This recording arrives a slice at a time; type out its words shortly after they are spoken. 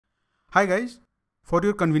Hi guys, for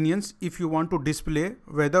your convenience, if you want to display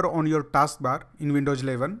weather on your taskbar in Windows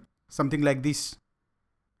 11, something like this,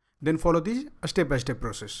 then follow this step-by-step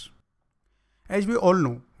process. As we all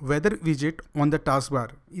know, weather widget on the taskbar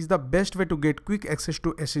is the best way to get quick access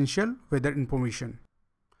to essential weather information.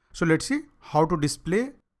 So let's see how to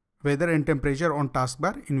display weather and temperature on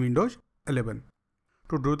taskbar in Windows 11.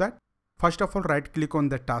 To do that, first of all, right click on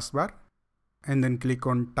the taskbar and then click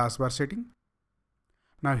on taskbar setting.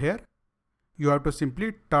 Now here, you have to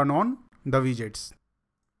simply turn on the widgets.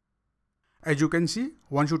 As you can see,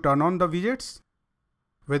 once you turn on the widgets,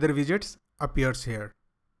 weather widgets appears here.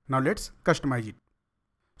 Now let's customize it.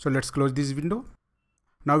 So let's close this window.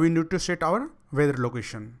 Now we need to set our weather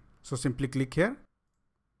location. So simply click here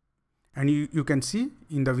and you can see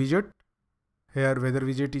in the widget, here weather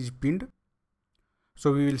widget is pinned.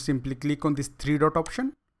 So we will simply click on this 3-dot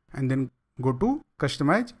option and then go to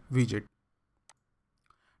customize widget.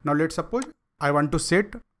 Now let's suppose I want to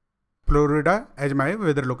set Florida as my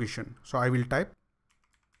weather location. So I will type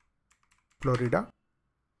Florida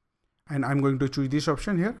and I'm going to choose this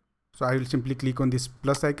option here. So I will simply click on this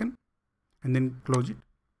plus icon and then close it.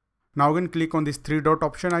 Now again click on this 3-dot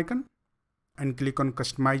option icon and click on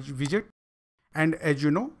customize widget. And as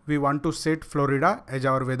you know, we want to set Florida as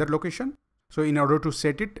our weather location. So in order to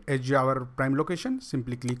set it as our prime location,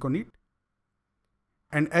 simply click on it.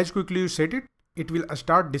 And as quickly you set it, it will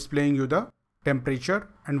start displaying you the temperature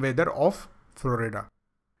and weather of Florida.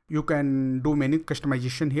 You can do many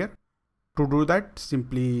customization here. To do that,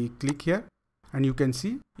 simply click here and you can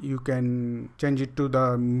see you can change it to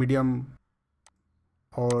the medium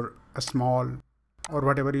or a small or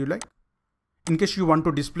whatever you like. In case you want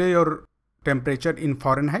to display your temperature in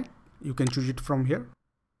Fahrenheit, you can choose it from here.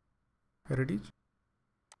 Here it is.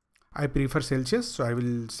 I prefer Celsius, so I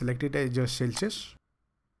will select it as just Celsius.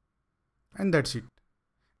 And that's it.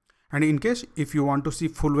 And in case if you want to see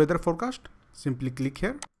full weather forecast, simply click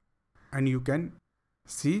here and you can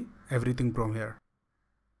see everything from here.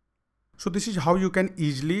 So this is how you can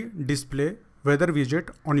easily display weather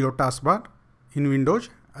widget on your taskbar in Windows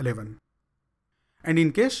 11. And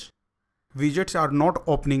in case widgets are not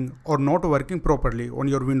opening or not working properly on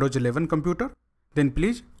your Windows 11 computer, then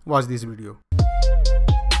please watch this video.